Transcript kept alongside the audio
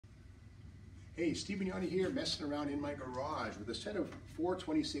Hey, Steve Mignani here, messing around in my garage with a set of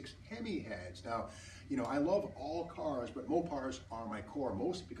 426 Hemi heads. Now, you know, I love all cars, but Mopars are my core,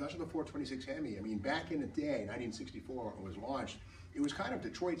 mostly because of the 426 Hemi. I mean, back in the day, 1964, when it was launched, it was kind of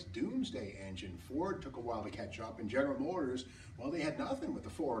Detroit's doomsday engine. Ford took a while to catch up, and General Motors, well, they had nothing with the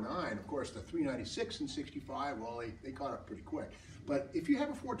 409. Of course, the 396 and 65, well, they caught up pretty quick. But if you have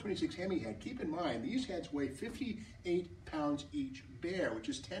a 426 Hemi head, keep in mind, these heads weigh 58 pounds each bare, which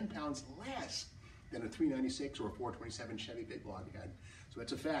is 10 pounds less than a 396 or a 427 Chevy big block head. So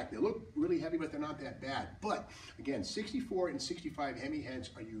that's a fact. They look really heavy, but they're not that bad. But again, 64 and 65 Hemi heads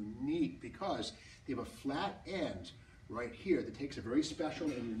are unique because they have a flat end right here that takes a very special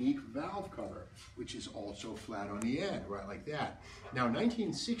and unique valve cover, which is also flat on the end, right like that. Now,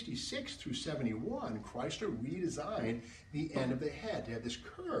 1966 through 71, Chrysler redesigned the end of the head to have this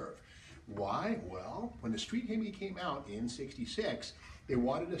curve. Why? Well, when the Street Hemi came out in 66, they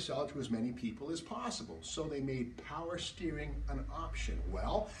wanted to sell it to as many people as possible, so they made power steering an option.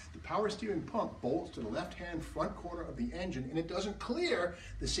 Well, the power steering pump bolts to the left-hand front corner of the engine, and it doesn't clear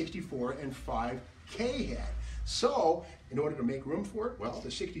the 64 and 5K head. So, in order to make room for it, well,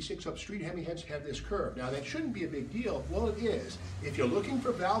 the 66 up Street Hemi heads have this curve. Now, that shouldn't be a big deal. Well, it is. If you're looking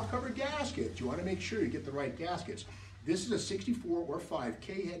for valve cover gaskets, you want to make sure you get the right gaskets. This is a 64 or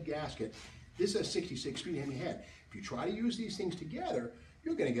 5K head gasket. This is a 66 Street Hemi head. If you try to use these things together,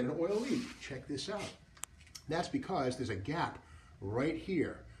 you're going to get an oil leak. Check this out. That's because there's a gap right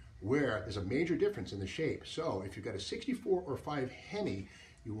here where there's a major difference in the shape. So if you've got a 64 or 5 Hemi,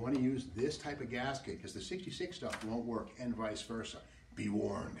 you want to use this type of gasket because the 66 stuff won't work, and vice versa. Be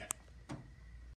warned.